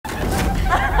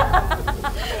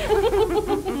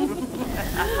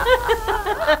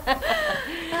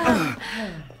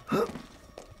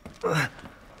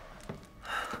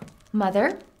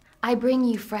Mother, I bring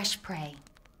you fresh prey.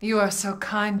 You are so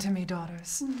kind to me,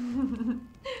 daughters.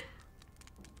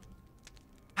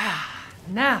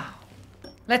 Now,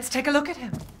 let's take a look at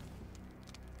him.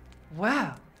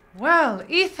 Well, well,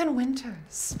 Ethan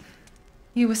Winters.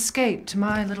 You escaped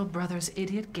my little brother's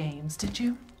idiot games, did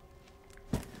you?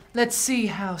 Let's see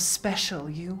how special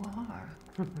you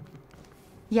are.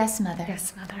 Yes, Mother.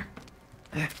 Yes, Mother.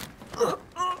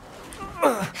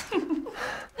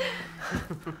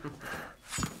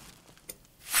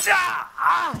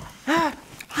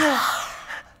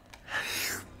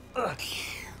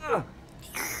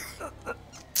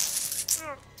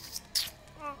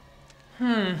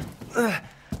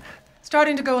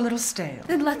 Starting to go a little stale.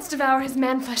 Then let's devour his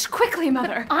man-flesh quickly,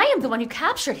 Mother. I am the one who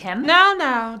captured him.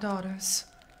 Now, daughters.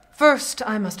 First,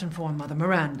 I must inform Mother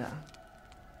Miranda.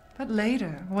 But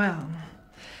later, well,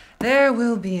 there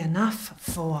will be enough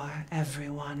for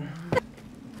everyone.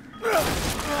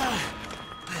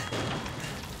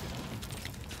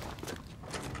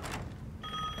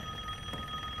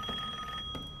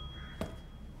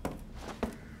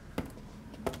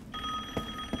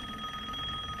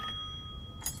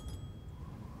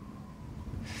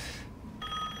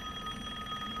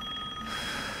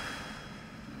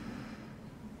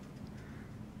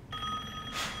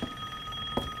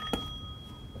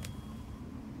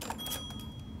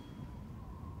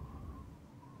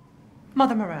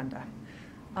 Mother Miranda,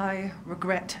 I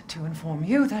regret to inform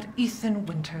you that Ethan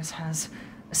Winters has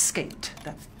escaped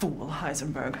that fool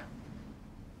Heisenberg.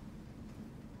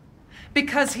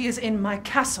 Because he is in my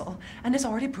castle and has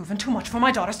already proven too much for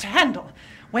my daughters to handle.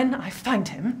 When I find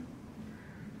him...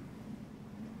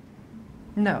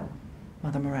 No,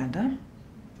 Mother Miranda.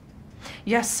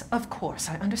 Yes, of course,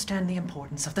 I understand the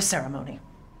importance of the ceremony.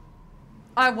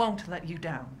 I won't let you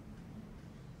down.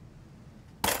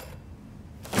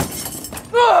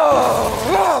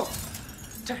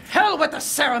 To hell with the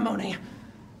ceremony!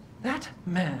 That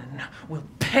man will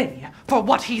pay for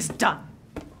what he's done.